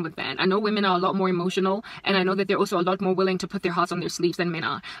trying to run with that. I know women are a lot more emotional, and I know that they're also a lot more willing to put their hearts on their sleeves than men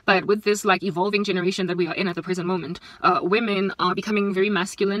are. But with this like evolving generation that we are in at the present moment, women are becoming very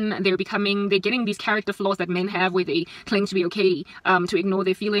masculine. They're getting these character flaws that men have, where they claim to be okay to ignore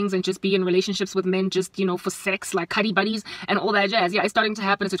their feelings and just be in relationships with men just, you know, for sex, like cuddy buddies and all that jazz. Yeah, it's starting to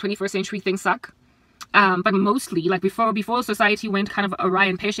happen. It's a 21st century thing, suck. But mostly, like before society went kind of awry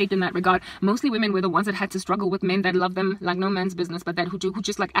and pear-shaped in that regard, mostly women were the ones that had to struggle with men that love them like no man's business, but that who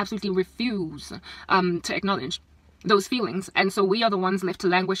just like absolutely refuse to acknowledge those feelings. And so we are the ones left to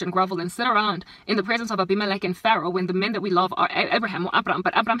languish and grovel and sit around in the presence of Abimelech and Pharaoh when the men that we love are Abraham or Abram,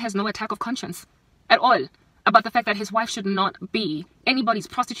 but Abram has no attack of conscience at all. about the fact that his wife should not be anybody's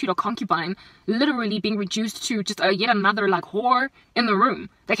prostitute or concubine, literally being reduced to just yet another like whore in the room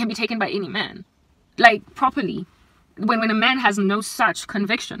that can be taken by any man, like properly, when a man has no such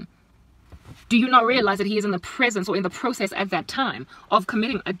conviction. Do you not realize that he is in the presence or in the process at that time of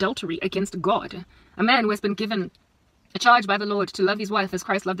committing adultery against God? A man who has been given a charge by the Lord to love his wife as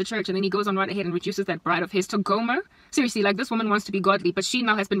Christ loved the church, and then he goes on right ahead and reduces that bride of his to Gomer. Seriously, like, this woman wants to be godly, but she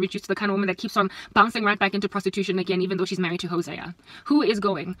now has been reduced to the kind of woman that keeps on bouncing right back into prostitution again, even though she's married to Hosea. Who is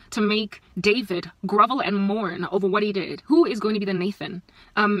going to make David grovel and mourn over what he did? Who is going to be the Nathan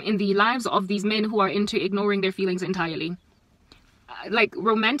in the lives of these men who are into ignoring their feelings entirely? Like,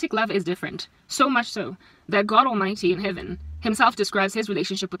 romantic love is different. So much so that God Almighty in heaven himself describes his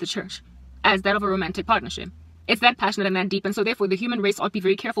relationship with the church as that of a romantic partnership. It's that passionate and that deep, and so therefore the human race ought to be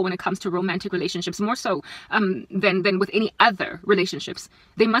very careful when it comes to romantic relationships, more so than with any other relationships.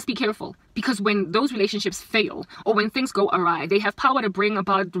 They must be careful, because when those relationships fail, or when things go awry, they have power to bring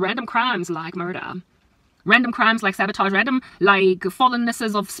about random crimes like murder, random crimes like sabotage, random like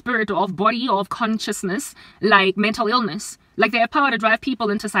fallennesses of spirit or of body or of consciousness, like mental illness. Like, they have power to drive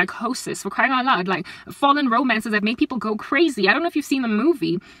people into psychosis, for crying out loud. Like, fallen romances that make people go crazy. I don't know if you've seen the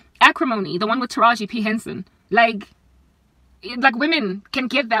movie Acrimony, the one with Taraji P. Henson. Like women can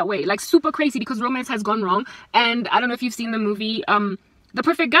get that way, like super crazy, because romance has gone wrong. And I don't know if you've seen the movie The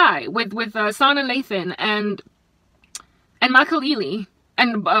Perfect Guy with Sana Lathan and Michael Ealy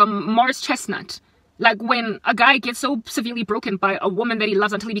and Morris Chestnut. Like, when a guy gets so severely broken by a woman that he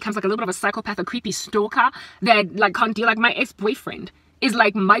loves until he becomes like a little bit of a psychopath, a creepy stalker that like can't deal. Like, my ex-boyfriend is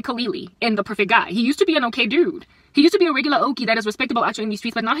like Michael Ealy in The Perfect Guy. He used to be an okay dude. He used to be a regular Okie that is respectable out here in these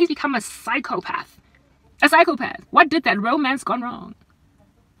streets, but now he's become a psychopath. A psychopath. What did that? Romance gone wrong.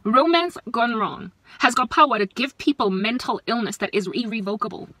 Romance gone wrong has got power to give people mental illness that is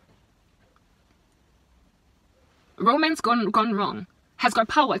irrevocable. Romance gone wrong has got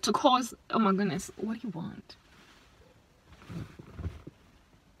power to cause... Oh my goodness. What do you want?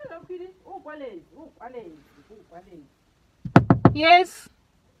 Hello, Peter. Oh, Wale. Oh, Wale. Oh, Wale. Yes.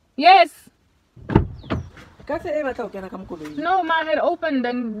 Yes. No, ma, I had opened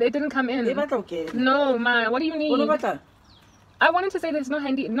and they didn't come in. No, ma, what do you need? I wanted to say there's no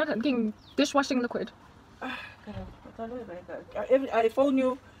handy, not getting dishwashing liquid. I phone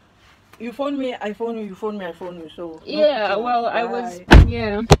you. You phone me, I phone you. You phone me, I phone you. So yeah, well, I was,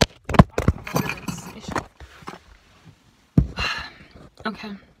 yeah.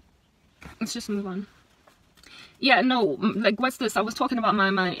 Okay, let's just move on. Yeah, no, like, what's this? I was talking about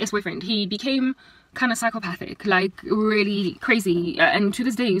my ex-boyfriend. He became kind of psychopathic, like really crazy, and to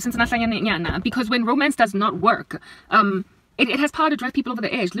this day, since because when romance does not work, it has power to drive people over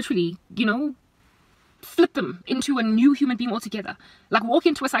the edge, literally, you know, flip them into a new human being altogether. Like, walk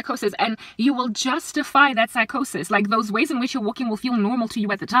into a psychosis and you will justify that psychosis. Like, those ways in which you're walking will feel normal to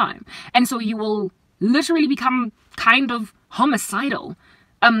you at the time, and so you will literally become kind of homicidal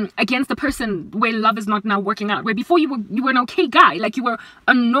against the person where love is not now working out. Where before you were an okay guy, like you were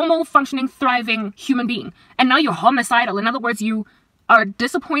a normal, functioning, thriving human being, and now you're homicidal. In other words, you are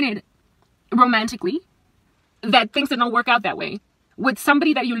disappointed romantically that things did not work out that way with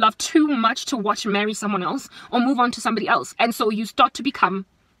somebody that you love too much to watch marry someone else or move on to somebody else, and so you start to become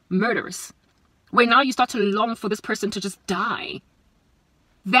murderous. Where now you start to long for this person to just die.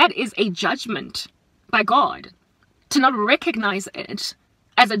 That is a judgment by God. To not recognize it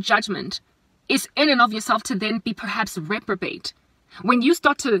as a judgment is in and of yourself to then be perhaps reprobate. When you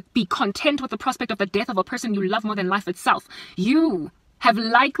start to be content with the prospect of the death of a person you love more than life itself, you have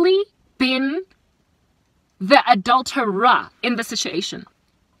likely been the adulterer in the situation.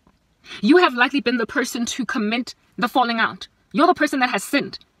 You have likely been the person to commit the falling out. You're the person that has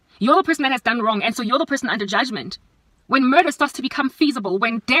sinned. You're the person that has done wrong, and so you're the person under judgment. When murder starts to become feasible,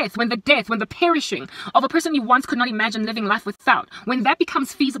 when the perishing of a person you once could not imagine living life without, when that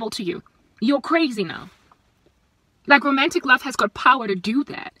becomes feasible to you, you're crazy now. Like, romantic love has got power to do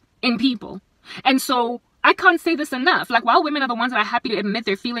that in people. And so, I can't say this enough. Like, while women are the ones that are happy to admit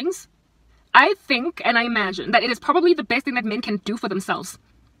their feelings, I think and I imagine that it is probably the best thing that men can do for themselves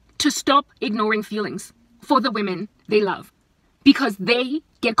to stop ignoring feelings for the women they love. Because they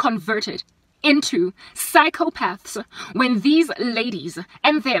get converted into psychopaths when these ladies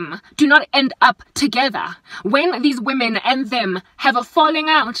and them do not end up together. When these women and them have a falling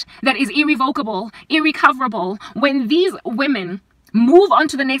out that is irrevocable, irrecoverable. When these women move on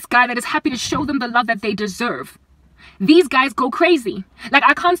to the next guy that is happy to show them the love that they deserve. These guys go crazy. Like,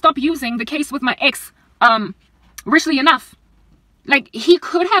 I can't stop using the case with my ex, richly enough. Like, he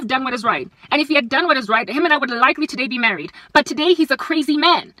could have done what is right. And if he had done what is right, him and I would likely today be married. But today he's a crazy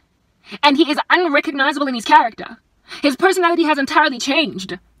man. And he is unrecognizable in his character. His personality has entirely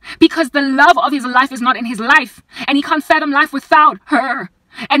changed because the love of his life is not in his life, and he can't fathom life without her.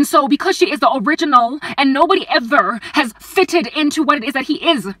 And so because she is the original and nobody ever has fitted into what it is that he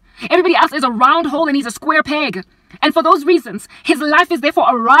is, everybody else is a round hole and he's a square peg. And for those reasons, his life is therefore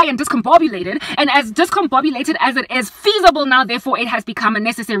awry and discombobulated, and as discombobulated as it is feasible now, therefore it has become a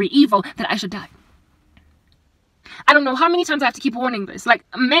necessary evil that I should die. I don't know how many times I have to keep warning this. Like,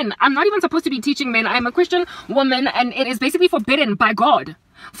 men, I'm not even supposed to be teaching men. I'm a Christian woman, and it is basically forbidden by God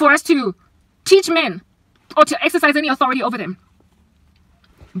for us to teach men or to exercise any authority over them.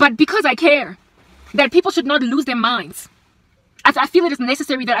 But because I care that people should not lose their minds, I feel it is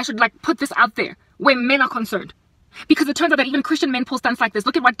necessary that I should like put this out there where men are concerned. Because it turns out that even Christian men pull stunts like this.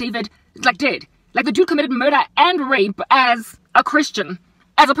 Look at what David did. Like, the dude committed murder and rape as a Christian,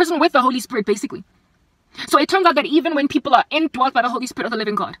 as a person with the Holy Spirit, basically. So it turns out that even when people are indwelt by the Holy Spirit of the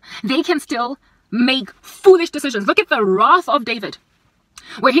living God, they can still make foolish decisions. Look at the wrath of David,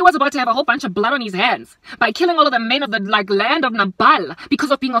 where he was about to have a whole bunch of blood on his hands by killing all of the men of the land of Nabal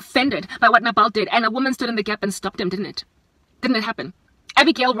because of being offended by what Nabal did. And a woman stood in the gap and stopped him, didn't it? Didn't it happen?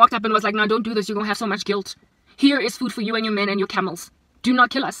 Abigail walked up and was like, no, don't do this. You're going to have so much guilt. Here is food for you and your men and your camels. Do not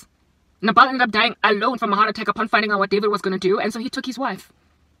kill us. Nabal ended up dying alone from a heart attack upon finding out what David was going to do. And so he took his wife.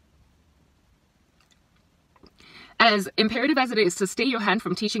 As imperative as it is to stay your hand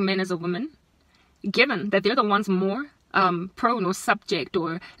from teaching men as a woman, given that they're the ones more prone or subject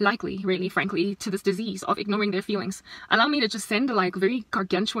or likely, really, frankly, to this disease of ignoring their feelings, allow me to just send a very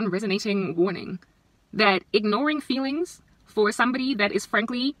gargantuan resonating warning that ignoring feelings for somebody that is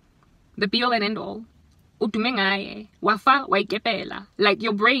frankly the be-all and end-all, like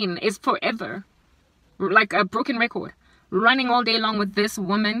your brain is forever like a broken record running all day long with this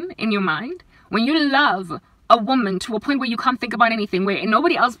woman in your mind. When you love a woman to a point where you can't think about anything, where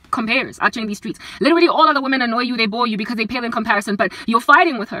nobody else compares actually in these streets, literally all other women annoy you, they bore you because they pale in comparison, but you're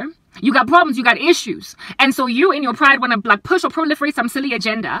fighting with her, you got problems, you got issues, and so you in your pride want to push or proliferate some silly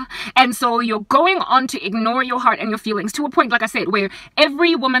agenda, and so you're going on to ignore your heart and your feelings to a point, like I said, where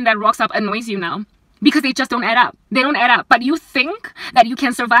every woman that rocks up annoys you now because they just don't add up. They don't add up. But you think that you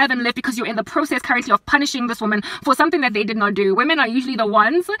can survive and live because you're in the process currently of punishing this woman for something that they did not do. Women are usually the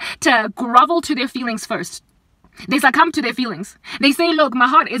ones to grovel to their feelings first. They succumb to their feelings. They say, look, my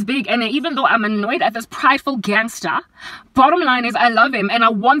heart is big, and even though I'm annoyed at this prideful gangster, bottom line is I love him and I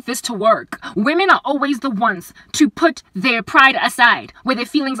want this to work. Women are always the ones to put their pride aside where their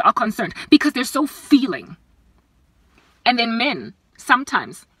feelings are concerned because they're so feeling. And then men,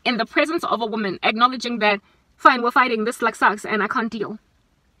 sometimes, in the presence of a woman, acknowledging that, fine, we're fighting, this sucks and I can't deal.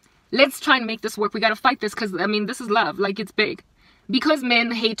 Let's try and make this work. We got to fight this because, this is love. It's big. Because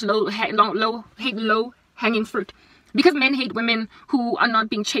men hate low hanging fruit, because men hate women who are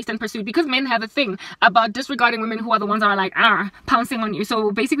not being chased and pursued, because men have a thing about disregarding women who are the ones that are pouncing on you. So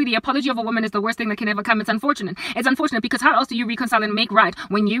basically the apology of a woman is the worst thing that can ever come. It's unfortunate because how else do you reconcile and make right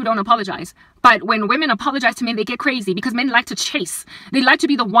when you don't apologize? But when women apologize to men, they get crazy because men like to chase. They like to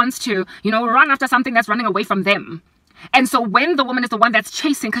be the ones to run after something that's running away from them. And so when the woman is the one that's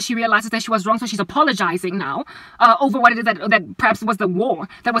chasing because she realizes that she was wrong, so she's apologizing now over what it is that perhaps was the war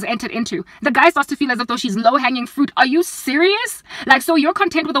that was entered into, the guy starts to feel as if though she's low-hanging fruit. Are you serious? So you're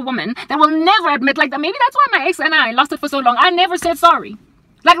content with a woman that will never admit that maybe that's why my ex and I lost it for so long. I never said sorry.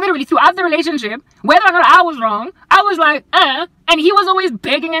 Literally throughout the relationship, whether or not I was wrong, I was like, and he was always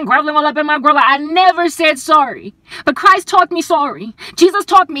begging and groveling all up in my grill. I never said sorry. But Christ taught me sorry. Jesus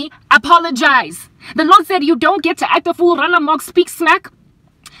taught me apologize. The Lord said you don't get to act a fool, run amok, speak smack,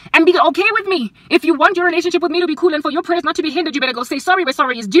 and be okay with me. If you want your relationship with me to be cool and for your prayers not to be hindered, you better go say sorry where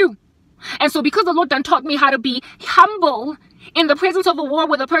sorry is due. And so because the Lord done taught me how to be humble in the presence of a war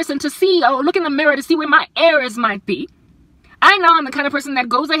with a person, to see or look in the mirror to see where my errors might be, I know I'm the kind of person that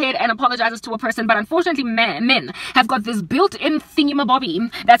goes ahead and apologizes to a person, but unfortunately men have got this built-in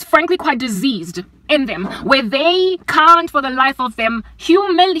thingamabobby that's frankly quite diseased in them, where they can't for the life of them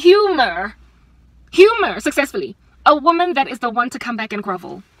humor successfully a woman that is the one to come back and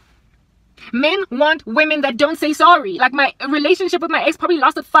grovel. Men want women that don't say sorry. My relationship with my ex probably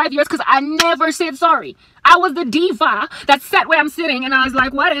lasted 5 years because I never said sorry. I was the diva that sat where I'm sitting and I was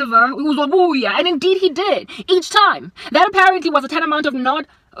like, whatever, it was a booyah. And indeed he did each time. That apparently was a tantamount of not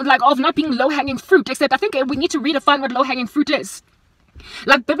being low-hanging fruit, except I think we need to redefine what low-hanging fruit is.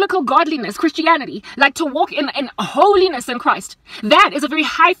 Biblical godliness, Christianity, to walk in holiness in Christ. That is a very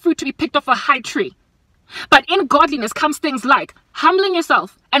high fruit to be picked off a high tree. But in godliness comes things like humbling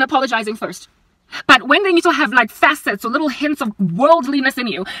yourself and apologizing first. But when they need to have facets or little hints of worldliness in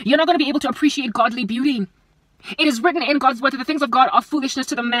you, you're not going to be able to appreciate godly beauty. It is written in God's word that the things of God are foolishness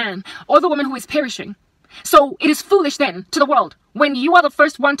to the man or the woman who is perishing. So it is foolish then to the world when you are the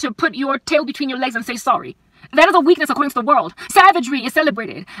first one to put your tail between your legs and say sorry. That is a weakness according to the world. Savagery is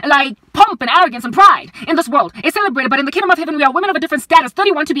celebrated. Like pomp and arrogance and pride in this world is celebrated. But in the kingdom of heaven, we are women of a different status.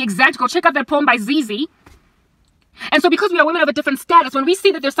 31 to be exact. Go check out that poem by ZZ. And so because we are women of a different status, when we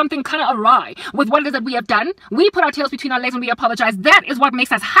see that there's something kind of awry with what it is that we have done, we put our tails between our legs and we apologize. That is what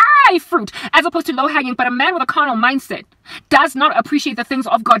makes us high fruit as opposed to low hanging. But a man with a carnal mindset does not appreciate the things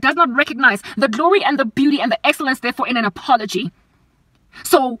of God, does not recognize the glory and the beauty and the excellence, therefore, in an apology.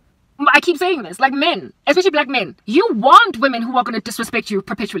 So I keep saying this, like men, especially black men, you want women who are going to disrespect you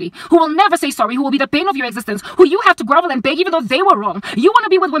perpetually, who will never say sorry, who will be the bane of your existence, who you have to grovel and beg even though they were wrong. You want to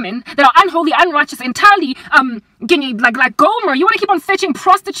be with women that are unholy, unrighteous, entirely, like Gomer. You want to keep on fetching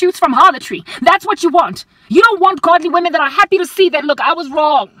prostitutes from harlotry. That's what you want. You don't want godly women that are happy to see that, look, I was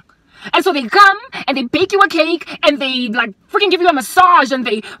wrong. And so they come and they bake you a cake and they like freaking give you a massage and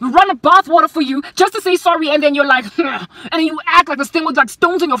they run a bath water for you just to say sorry, and then you're like, and then you act like this thing with like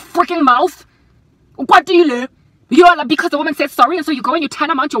stones in your freaking mouth. What do you do? You're like, because the woman said sorry, and so you go and you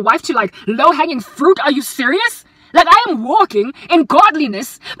tantamount your wife to like low-hanging fruit? Are you serious? Like, I am walking in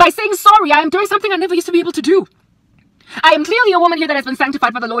godliness by saying sorry. I am doing something I never used to be able to do. I am clearly a woman here that has been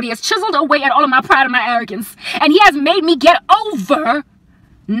sanctified by the Lord. He has chiseled away at all of my pride and my arrogance, and he has made me get over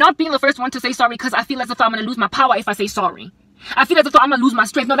not being the first one to say sorry because I feel as if I'm going to lose my power if I say sorry. I feel as if I'm going to lose my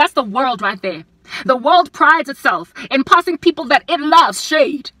strength. No, that's the world right there. The world prides itself in passing people that it loves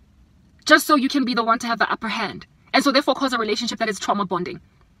shade just so you can be the one to have the upper hand, and so therefore cause a relationship that is trauma bonding.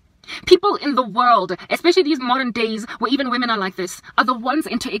 People in the world, especially these modern days where even women are like this, are the ones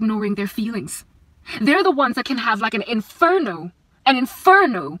into ignoring their feelings. They're the ones that can have like an inferno,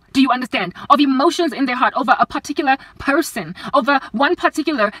 do you understand, of emotions in their heart over a particular person, over one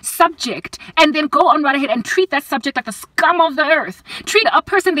particular subject, and then go on right ahead and treat that subject like the scum of the earth. Treat a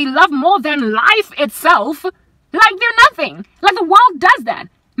person they love more than life itself like they're nothing. Like the world does that.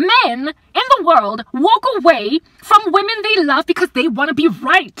 Men in the world walk away from women they love because they want to be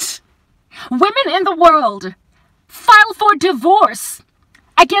right. Women in the world file for divorce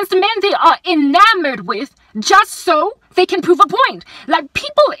against men they are enamored with just so they can prove a point. Like,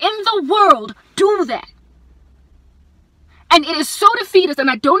 people in the world do that. And it is so defeatist, and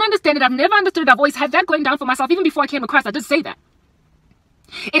I don't understand it. I've never understood it. I've always had that going down for myself. Even before I came to Christ, I did say that.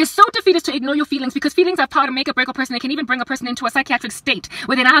 It is so defeatist to ignore your feelings, because feelings have power to make or break a person. They can even bring a person into a psychiatric state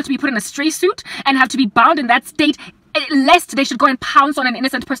where they now have to be put in a stray suit and have to be bound in that state lest they should go and pounce on an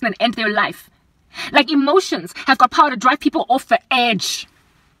innocent person and end their life. Like, emotions have got power to drive people off the edge.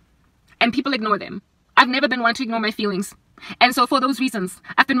 And people ignore them. I've never been one to ignore my feelings. And so for those reasons,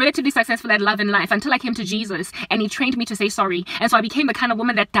 I've been relatively successful at love in life until I came to Jesus and he trained me to say sorry. And so I became the kind of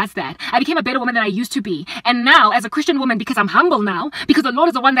woman that does that. I became a better woman than I used to be. And now, as a Christian woman, because I'm humble now, because the Lord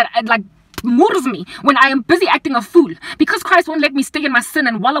is the one that like moors me when I am busy acting a fool, because Christ won't let me stay in my sin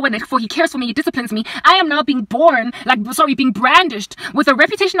and wallow in it, for he cares for me, he disciplines me, I am now being being brandished with a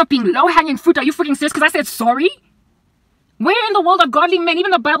reputation of being low-hanging fruit. Are you freaking serious? Because I said sorry? Where in the world are godly men? Even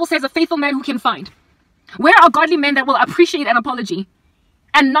the Bible says a faithful man who can find. Where are godly men that will appreciate an apology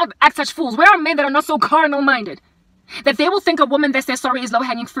and not act such fools? Where are men that are not so carnal-minded that they will think a woman that says sorry is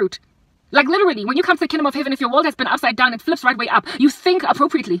low-hanging fruit? Like, literally, when you come to the kingdom of heaven, if your world has been upside down, it flips right way up. You think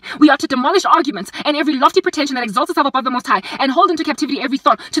appropriately. We are to demolish arguments and every lofty pretension that exalts itself above the Most High, and hold into captivity every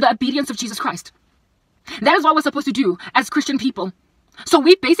thought to the obedience of Jesus Christ. That is what we're supposed to do as Christian people. So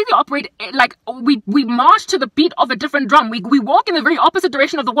we basically operate like we march to the beat of a different drum. We walk in the very opposite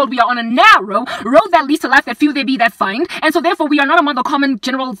direction of the world. We are on a narrow road that leads to life that few there be that find. And so therefore we are not among the common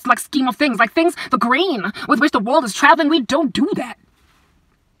general like scheme of things. Like things, the grain with which the world is traveling, we don't do that.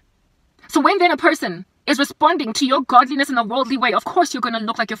 So when then a person is responding to your godliness in a worldly way, of course you're going to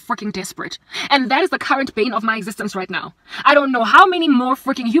look like you're freaking desperate. And that is the current bane of my existence right now. I don't know how many more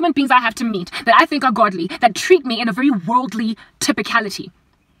freaking human beings I have to meet that I think are godly, that treat me in a very worldly typicality.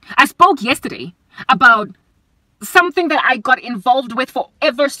 I spoke yesterday about something that I got involved with for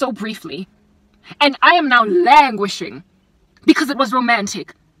ever so briefly. And I am now languishing because it was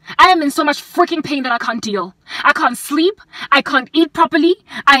romantic. I am in so much freaking pain that I can't deal. I can't sleep. I can't eat properly.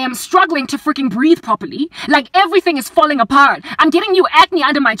 I am struggling to freaking breathe properly. Like, everything is falling apart. I'm getting new acne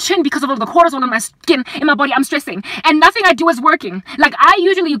under my chin because of all the cortisol in my skin, in my body. I'm stressing. And nothing I do is working. Like, I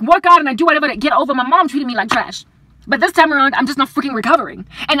usually work out and I do whatever to get over my mom treating me like trash. But this time around, I'm just not freaking recovering.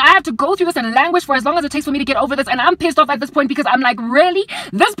 And I have to go through this and languish for as long as it takes for me to get over this. And I'm pissed off at this point because I'm like, really?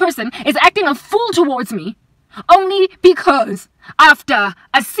 This person is acting a fool towards me. Only because after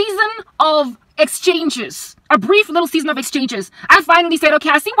a season of exchanges, a brief little season of exchanges, I finally said, okay,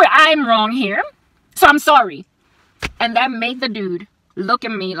 I see where I'm wrong here, so I'm sorry. And that made the dude look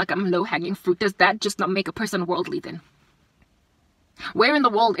at me like I'm low-hanging fruit. Does that just not make a person worldly then? Where in the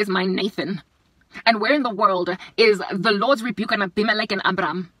world is my Nathan? And where in the world is the Lord's rebuke on Abimelech and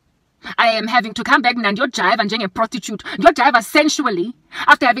Abram? I am having to come back and your jive and a prostitute. Your jive sensually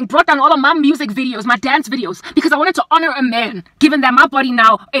after having brought down all of my music videos, my dance videos, because I wanted to honor a man, given that my body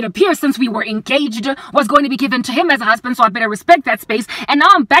now, it appears since we were engaged, was going to be given to him as a husband, so I better respect that space. And now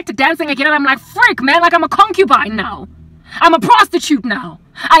I'm back to dancing again and I'm like, frick, man, like I'm a concubine now. I'm a prostitute now.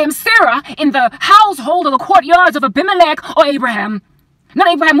 I am Sarah in the household or the courtyards of Abimelech or Abraham. Not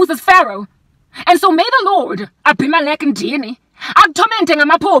Abraham, who's this Pharaoh. And so may the Lord, Abimelech and Dini, I'm tormenting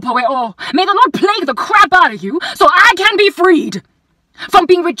my poor poet. Oh, may the Lord plague the crap out of you so I can be freed from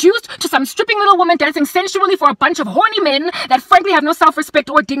being reduced to some stripping little woman dancing sensually for a bunch of horny men that frankly have no self-respect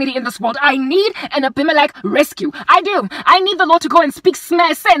or dignity in this world. I need an Abimelech rescue. I do. I need the Lord to go and speak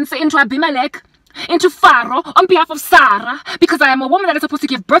sense into Abimelech, into Pharaoh on behalf of Sarah, because I am a woman that is supposed to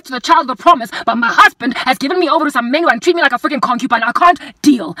give birth to the child of the promise, but my husband has given me over to some men and treat me like a freaking concubine. I can't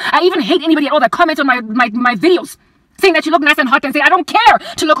deal. I even hate anybody at all that comments on my videos saying that you look nice and hot and say, I don't care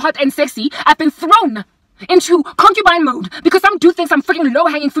to look hot and sexy. I've been thrown into concubine mode because some dude thinks I'm freaking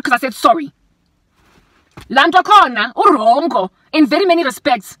low-hanging fruit because I said sorry. Lanto khona urongo in very many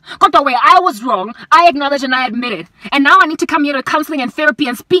respects. Kodwa where I was wrong, I acknowledge and I admit it. And now I need to come here to counseling and therapy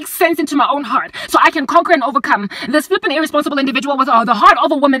and speak sense into my own heart so I can conquer and overcome this flippin' irresponsible individual with the heart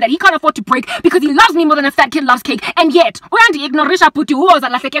of a woman that he can't afford to break because he loves me more than a fat kid loves cake. And yet,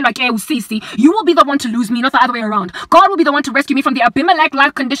 you will be the one to lose me, not the other way around. God will be the one to rescue me from the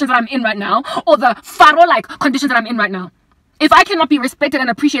Abimelech-like conditions that I'm in right now, or the Pharaoh-like conditions that I'm in right now. If I cannot be respected and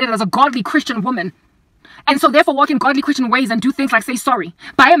appreciated as a godly Christian woman, and so therefore walk in godly Christian ways and do things like say sorry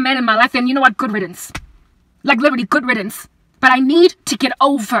by a man in my life, then you know what? Good riddance. Like literally good riddance. But I need to get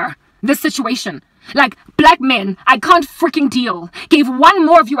over this situation. Like, black men, I can't freaking deal. Gave one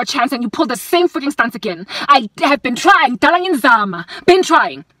more of you a chance and you pulled the same freaking stunts again. I have been trying. Been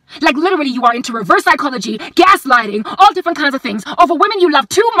trying. Like literally you are into reverse psychology, gaslighting, all different kinds of things over women you love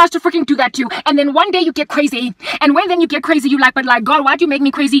too much to freaking do that to. And then one day you get crazy. And when then you get crazy, you like, but like, God, why'd you make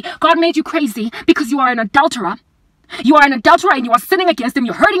me crazy? God made you crazy because you are an adulterer. You are an adulterer and you are sinning against him.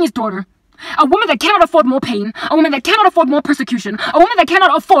 You're hurting his daughter. A woman that cannot afford more pain. A woman that cannot afford more persecution. A woman that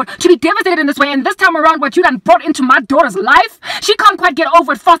cannot afford to be devastated in this way. And this time around, what you done brought into my daughter's life, she can't quite get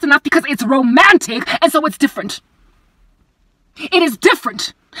over it fast enough because it's romantic. And so it's different. It is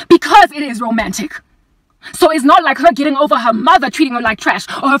different. Because it is romantic. So it's not like her getting over her mother treating her like trash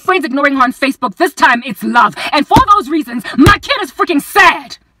or her friends ignoring her on Facebook. This time it's love. And for those reasons, my kid is freaking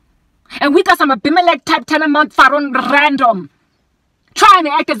sad. And we got some Abimelech type tenement Pharaoh random trying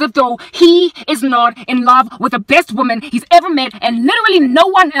to act as if though he is not in love with the best woman he's ever met and literally no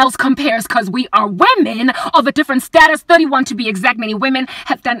one else compares because we are women of a different status, 31 to be exact. Many women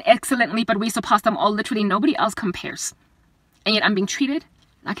have done excellently, but we surpass them all. Literally nobody else compares. And yet I'm being treated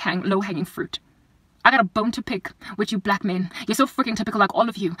like low-hanging fruit. I got a bone to pick with you black men. You're so freaking typical like all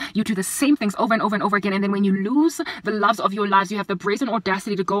of you. You do the same things over and over and over again. And then when you lose the loves of your lives, you have the brazen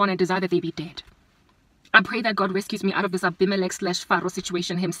audacity to go on and desire that they be dead. I pray that God rescues me out of this Abimelech/Pharaoh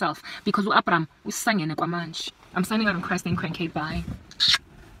situation himself. Because I'm signing out on Christ name, Crankcade. Bye.